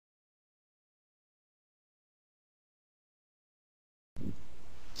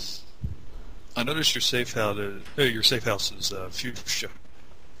I noticed your safe house is fuchsia.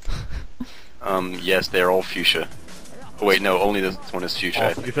 Yes, they're all fuchsia. Oh wait, no, only this one is fuchsia.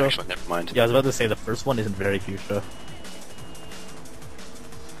 All fuchsia? Actually, never mind. Yeah, I was about to say the first one isn't very fuchsia.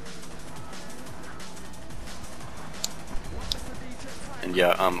 And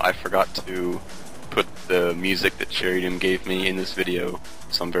yeah, I forgot to put the music that Sheridan gave me in this video,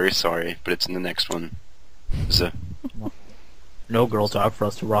 so I'm very sorry, but it's in the next one. So, No girl talk for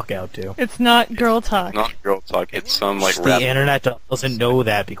us to rock out to. It's not girl talk. not girl talk, it's some like The rap. internet doesn't know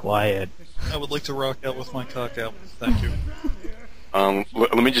that, be quiet. I would like to rock out with my cock out. Thank you.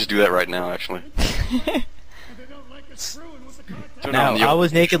 Let me just do that right now, actually. Turn Now, on the I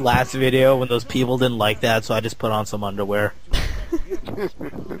was naked last video when those people didn't like that, so I just put on some underwear.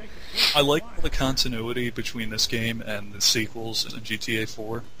 I like the continuity between this game and the sequels in GTA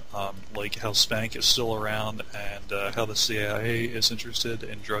 4. Like how Spank is still around, and how the CIA is interested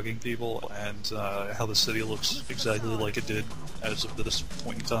in drugging people, and how the city looks exactly like it did as of this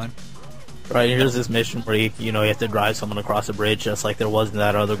point in time. Right, here's this mission where you have to drive someone across a bridge, just like there was in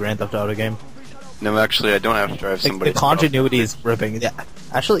that other Grand Theft Auto game. No, actually, I don't have to drive somebody. The continuity is ripping. Yeah.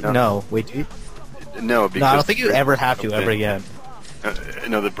 Actually, no. Wait, do you? No, because No, I don't think you ever have to ever again.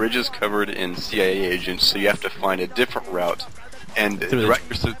 No, the bridge is covered in CIA agents, so you have to find a different route. And the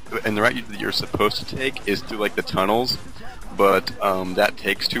route that you're supposed to take is through like the tunnels, but that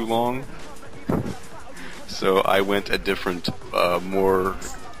takes too long. So I went a different, more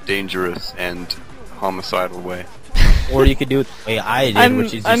dangerous and homicidal way. Or you could do it the way I did,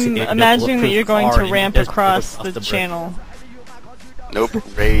 which is I'm imagining that you're going to ramp across the bridge. channel. Nope,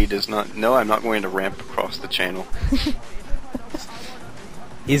 Ray does not. No, I'm not going to ramp across the channel.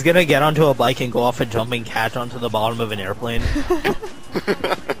 He's gonna get onto a bike and go off a jumping catch onto the bottom of an airplane.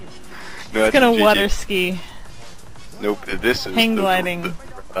 No, He's gonna water ski. Nope, this is Hang the gliding. route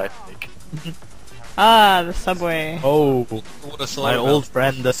that I take. Ah, the subway. Oh, What I thought my about- old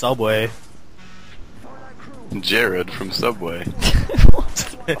friend, the subway. Jared from Subway.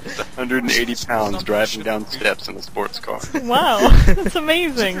 180 pounds driving down steps in a sports car. Wow, that's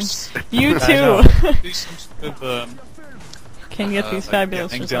amazing. You I too. know. Do some sort of, Can get these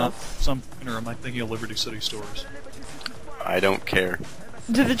fabulous hang down results. some, or am I thinking of Liberty City stores? I don't care.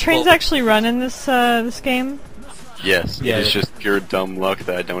 Do the trains Well- actually run in this this game? Yes, Yeah, it is yeah. just pure dumb luck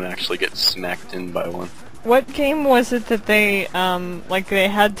that I don't actually get smacked in by one. What game was it that they like they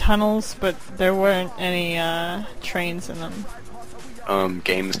had tunnels but there weren't any trains in them?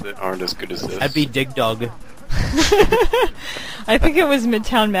 Games that aren't as good as this. That'd be Dig Dug. I think it was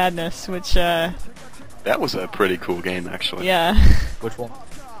Midtown Madness, which That was a pretty cool game, actually. yeah, Which one?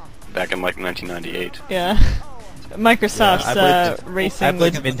 Back in like 1998. yeah. Microsoft's I racing.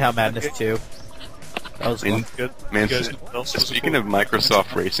 played Midtown Madness too. That was fun. Good. Man, You guys know what else was speaking cool? of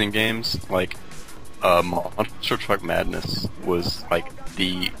Microsoft racing games, like, Monster Truck Madness was like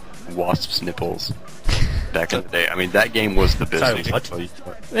the wasp's nipples back in the day. I mean, that game was the business. Sorry, what? I'll tell you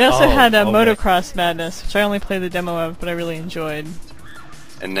what. They also Oh, had okay. Motocross Madness, which I only played the demo of, but I really enjoyed.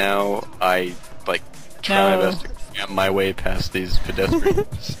 And now I like try my best to get my way past these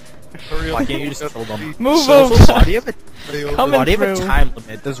pedestrians. Hurry up. Why can't you just kill them? Move So- over. Why do you have a, Coming why do you have a through. time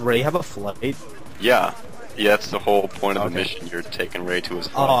limit? Does Ray have a flight? Yeah, that's the whole point of the Okay. mission. You're taking Ray to his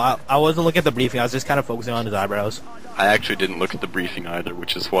Oh, flight. I wasn't looking at the briefing. I was just kind of focusing on his eyebrows. I actually didn't look at the briefing either,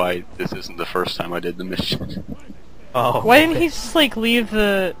 which is why this isn't the first time I did the mission. Oh. Why didn't he just like leave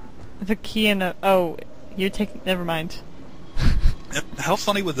the key in a? Oh, you're taking. Never mind. How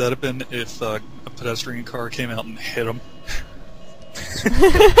funny would that have been if a pedestrian car came out and hit him?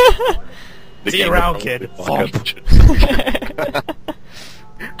 The See you game around, would kid. probably fuck up.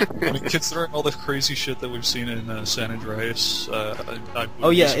 I mean, considering all the crazy shit that we've seen in San Andreas, I Oh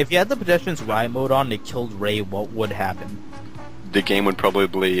yeah, if you had the pedestrians riot mode on and it killed Ray, what would happen? The game would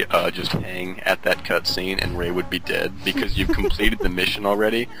probably just hang at that cutscene and Ray would be dead because you've completed the mission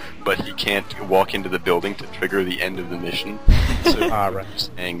already, but he can't walk into the building to trigger the end of the mission. So Right.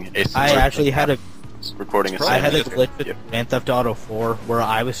 just hang. I actually had a recording a I had a second. glitch with Grand Theft Auto 4 where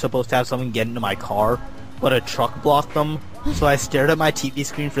I was supposed to have someone get into my car, but a truck blocked them. So I stared at my TV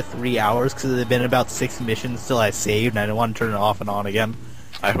screen for 3 hours because it had been about 6 missions till I saved, and I didn't want to turn it off and on again.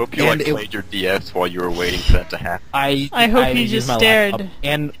 I hope you And like it- played your DS while you were waiting for that to happen. I hope you used just my stared. laptop,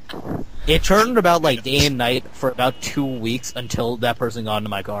 and it turned about like day and night for about 2 weeks until that person got into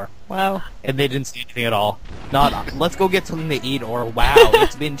my car, Wow. and they didn't see anything at all. Not let's go get something to eat or wow,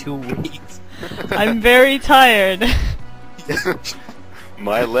 it's been 2 weeks. I'm very tired.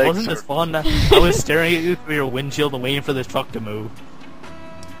 My legs Wasn't this fun? I was staring at you through your windshield and waiting for this truck to move.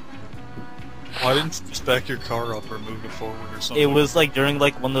 Why didn't you just back your car up or move it forward or something? It was like during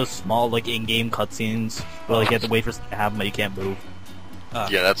like one of those small like in-game cutscenes where like you have to wait for something to happen but you can't move.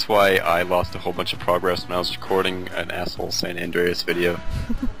 Yeah, that's why I lost a whole bunch of progress when I was recording an asshole San Andreas video.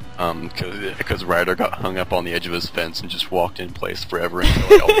 Because Ryder got hung up on the edge of his fence and just walked in place forever until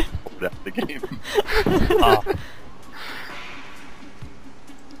I almost pulled out the game.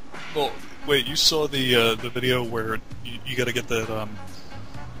 Well, wait, you saw the video where you got to get that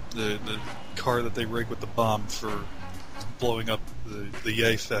the car that they rig with the bomb for blowing up the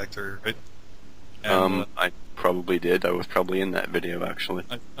Yay factory, right? And, I probably did. I was probably in that video actually.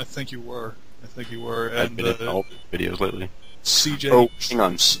 I think you were. And I've been in all videos lately. CJ. Oh, hang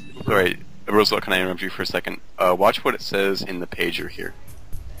on. Sorry, Roosevelt, can I interrupt you for a second? Watch what it says in the pager here.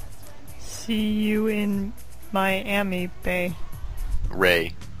 See you in Miami Bay.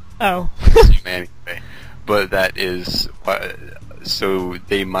 Ray. Oh. Miami Bay. But that is... so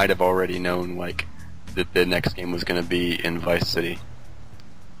they might have already known, like, that the next game was going to be in Vice City.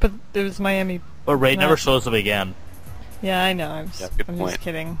 But it was Miami. But Ray never shows up again. Yeah, I know. I'm Good point. just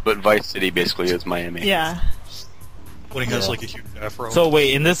kidding. But Vice City basically is Miami. Yeah. When he has like a huge afro. So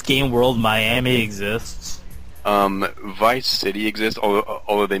wait, in this game world, Miami exists? Vice City exists,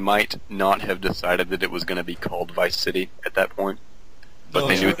 although they might not have decided that it was going to be called Vice City at that point. But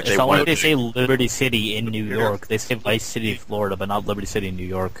they knew that It's they not wanted like they to... say Liberty City in New York. They say Vice City, Florida, but not Liberty City, New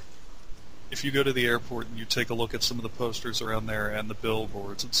York. If you go to the airport and you take a look at some of the posters around there and the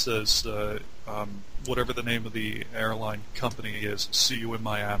billboards, it says whatever the name of the airline company is, "See you in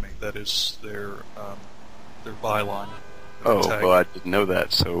Miami." That is their byline. Oh, tag. well, I didn't know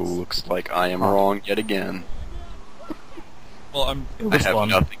that, so looks like I am wrong yet again. Well, I have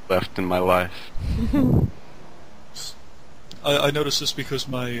nothing left in my life. I noticed this because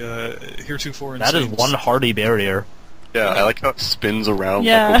my heretofore That is one hardy barrier. Yeah, I like how it spins around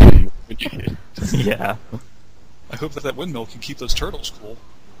Yeah. like a windmill when you hit it. Yeah. I hope that windmill can keep those turtles cool.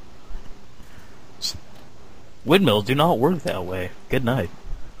 Windmills do not work that way. Good night.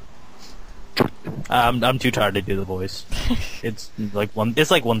 I'm too tired to do the voice. It's like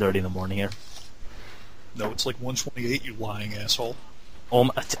 1:30 in the morning here. No, it's like 1:28, you lying asshole.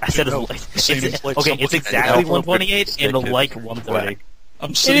 I said No, it's exactly 1:28 and like 1:30.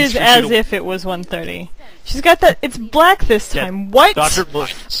 I'm It sitting is 3 as feet if it was 1:30. She's got that. It's black this time. What? Dr.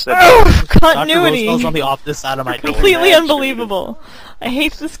 Bush Said Oh, that. continuity. Dr. on the opposite side of my door. Completely unbelievable. I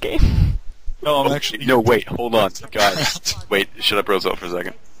hate this game. No, I'm actually... No, wait, hold on, guys. Wait, shut up, Roosevelt, for a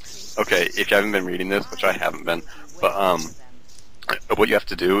second. Okay, if you haven't been reading this, which I haven't been, but what you have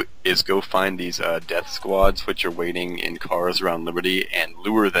to do is go find these death squads which are waiting in cars around Liberty and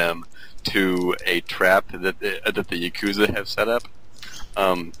lure them to a trap that the Yakuza have set up.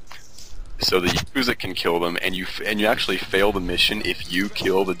 So the Yakuza can kill them, and you actually fail the mission if you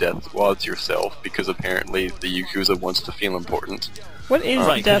kill the death squads yourself, because apparently the Yakuza wants to feel important. What is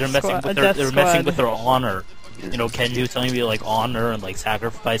Right, death because squad? they're messing with their honor. You know, Kenju telling me like honor and like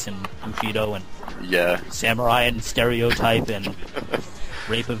sacrifice and Bushido and Yeah. samurai and stereotype and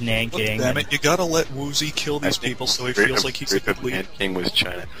rape of Nanking. Damn it, you gotta let Woozy kill these people so he feels like he's a complete... King was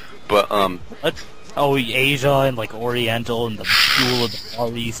China, but Asia and like Oriental and the jewel of the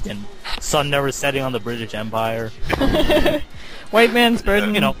Far East and sun never setting on the British Empire. White man's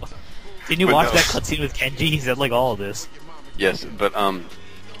burden. You know, didn't you But watch no. that cutscene with Kenji? He said like all of this. yes, but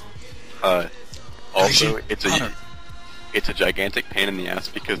also it's a gigantic pain in the ass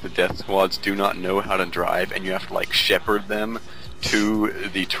because the death squads do not know how to drive, and you have to like shepherd them to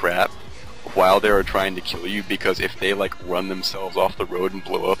the trap while they are trying to kill you, because if they like run themselves off the road and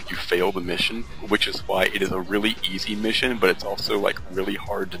blow up, you fail the mission, which is why it is a really easy mission, but it's also like really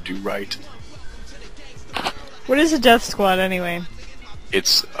hard to do right. What is a death squad anyway?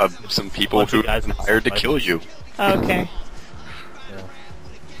 It's some people Bunch who of guys are with hired to rifles. kill you. Oh, okay.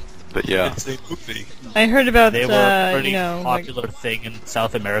 But yeah, It's a movie. I heard about They were a pretty you know, like, popular thing in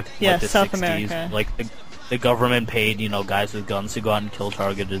South America. Yeah, like the South 60s. America. Like the government paid, you know, guys with guns to go out and kill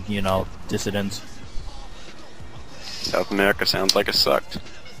targeted, you know, dissidents. South America sounds like it sucked.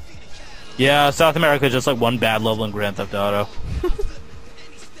 Yeah, South America is just like one bad level in Grand Theft Auto.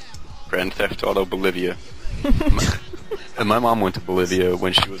 Grand Theft Auto Bolivia. And my mom went to Bolivia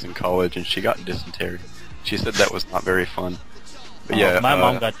when she was in college, and she got dysentery. She said that was not very fun. But yeah, My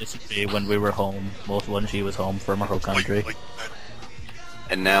mom got dysentery when we were home, both when she was home from her country.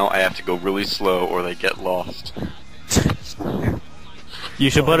 and now I have to go really slow or they get lost.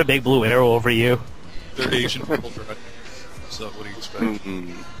 You should put a big blue arrow over you. They're Asian people driving. So what do you expect?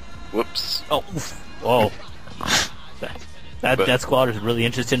 Whoops. Oh, whoa. That But- Death Squad is really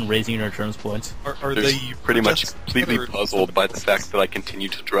interested in raising your insurance points. Are They're they pretty much protest- completely or- puzzled by the fact that I continue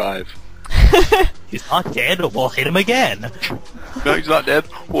to drive. He's not dead. We'll hit him again. No, he's not dead.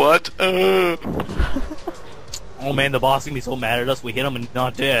 What? Oh man, the boss is gonna be so mad at us. We hit him and he's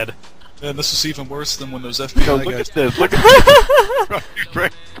not dead. And this is even worse than when those FBI No, look guys... at this. Look at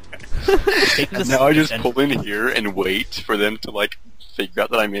this. And now I just pull in here and wait for them to like figure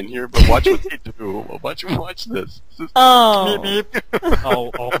out that I'm in here. But watch what they do. Watch this. Oh. Beep, beep.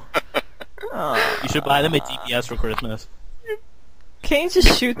 Oh. You should buy them a DPS for Christmas. Can't you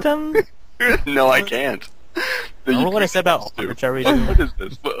just shoot them? No, I can't. Remember what I said about arbitrary? What is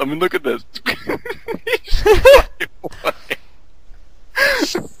this? I mean, look at this.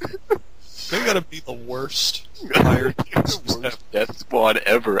 They gotta be the worst hired Worst death squad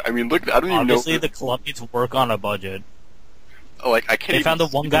ever. I mean, look. I don't even know. Obviously, the Colombians work on a budget. Like, I can't. They even found the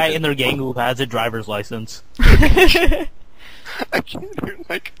one see guy this. in their gang who has a driver's license. I can't. They're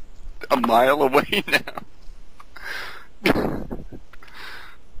like a mile away now.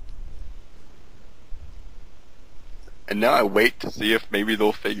 And now I wait to see if maybe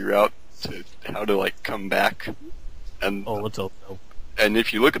they'll figure out how to like come back. And Oh, let's hope so. and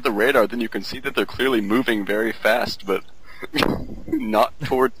if you look at the radar, then you can see that they're clearly moving very fast, but not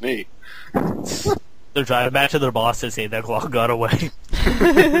towards me. They're driving back to their boss to say that clock got away.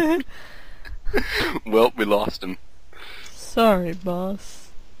 Well, we lost him. Sorry, boss.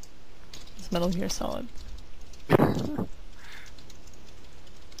 It's Metal Gear Solid.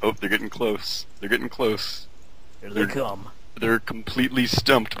 Oh, they're getting close. They're getting close. Here they come. They're completely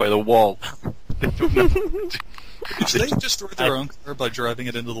stumped by the wall. They don't know what to do. Did they destroy their own car by driving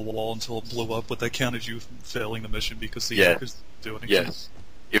it into the wall until it blew up? Would that count as you failing the mission because the Yes. Yakuza didn't do anything? Yes.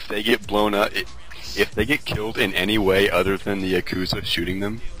 If they get blown up, if they get killed in any way other than the Yakuza shooting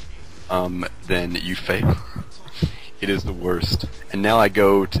them, then you fail. It is the worst. And now I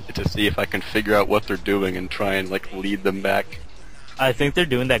go to see if I can figure out what they're doing and try and like lead them back. I think they're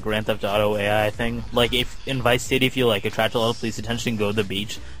doing that Grand Theft Auto AI thing. Like, if in Vice City, if you like attract a lot of police attention, go to the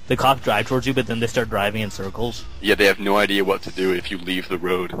beach, the cops drive towards you, but then they start driving in circles. Yeah, they have no idea what to do if you leave the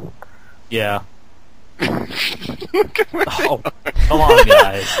road. Yeah. Look at what they Oh, are. come on,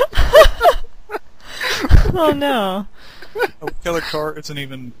 guys. Oh no. The other car isn't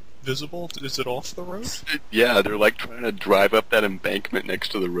even visible? Is it off the road? Yeah, they're like trying to drive up that embankment next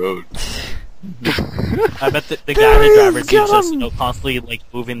to the road. I bet the guy in the driver's seat is just, Got 'em. constantly, like,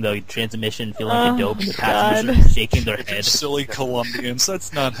 moving the transmission, feeling like a dope, and the God. passengers are shaking their If head. you're silly Colombians,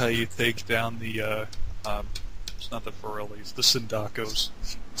 that's not how you take down the, it's not the Forellis, the Sindacos.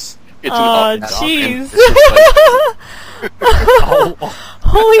 It's Aw, an off- jeez. and it's like- Oh,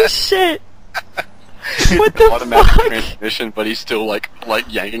 Holy shit. What the automatic fuck? transmission, but he's still like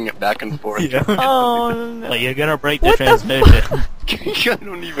yanking it back and forth. yeah. Oh no. Like, you're gonna break the What the transmission. I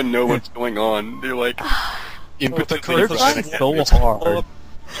don't even know what's going on. They're like the car They're was trying it's so hard.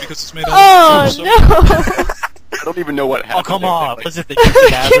 because it's made out Oh of no. I don't even know what Oh, happened. come They, on. like, Was it the Dukey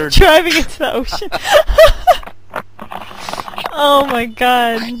Keep Hazard? driving into the ocean. Oh my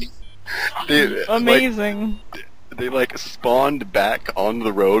god. they, Amazing. They like spawned back on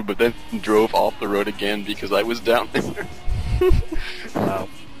the road, but then drove off the road again because I was down there. Wow.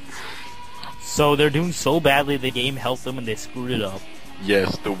 So they're doing so badly the game helped them and they screwed it up.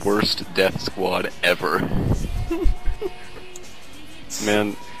 Yes, the worst death squad ever.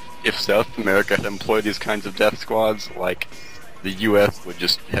 Man, if South America had employed these kinds of death squads, like, the US would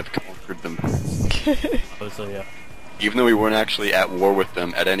just have conquered them. Oh, so yeah. Even though we weren't actually at war with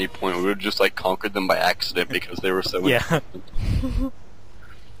them at any point, we would have just like conquered them by accident because they were so Yeah.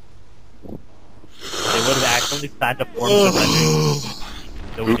 They would have actually signed a form surrender.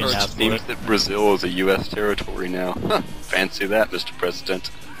 So we didn't Oops, ask for seems it. that Brazil is a US territory now. Fancy that, Mr. President.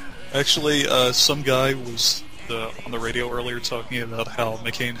 Actually, some guy was on the radio earlier talking about how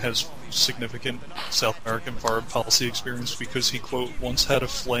McCain has significant South American foreign policy experience because he, quote, once had a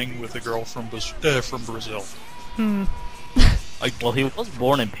fling with a girl from Brazil. Well, he was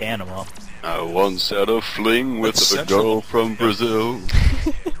born in Panama. I once had a fling with That's a central. girl from Brazil.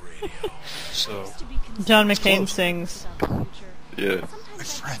 So, John McCaine close. sings. Yeah. my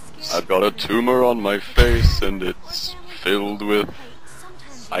friends. I've got a tumor on my face and it's filled with...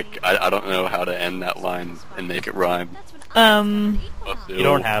 I don't know how to end that line and make it rhyme. You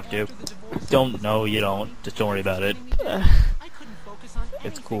don't have to. Don't, no, you don't. Just don't worry about it.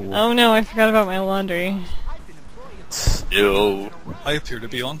 It's cool. Oh no, I forgot about my laundry. Ill. I appear to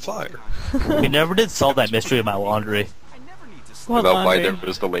be on fire. We never did solve that mystery of my laundry. What About why laundry? there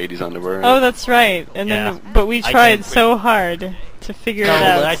was the ladies' underwear. Oh, that's right. And Yeah. then, but we I tried can't- so hard. to figure No, it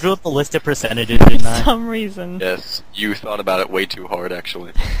out. I drew up the list of percentages, didn't for I? some reason. Yes, you thought about it way too hard,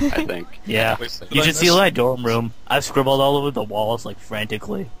 actually. I think. Yeah. Wait, did You I should see miss- my dorm room. I've scribbled all over the walls, like,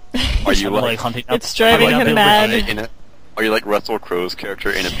 frantically. Are you I'm, like? like, hunting up... It's driving hunting up him every- mad. in a, are you like Russell Crowe's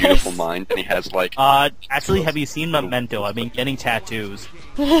character in A Beautiful Mind, and he has like? Actually, have you seen Memento? I've been getting tattoos.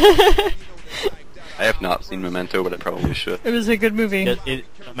 I have not seen Memento, but I probably should. It was a good movie.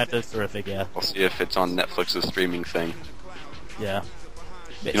 Memento's terrific, yeah. I'll see if it's on Netflix's streaming thing. Yeah.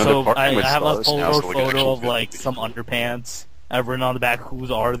 You know, So they're I partnering with have a Stars now, so photo we can actually of, get like, the some underpants. I've written on the back,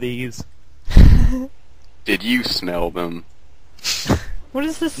 whose are these? Did you smell them? What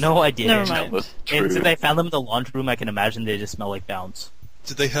is this? No, I didn't. Never mind. That's And true. since I found them in the laundry room, I can imagine they just smell like bounce.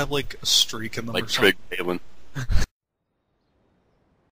 Did they have like a streak in them or Like something? Trig Palin.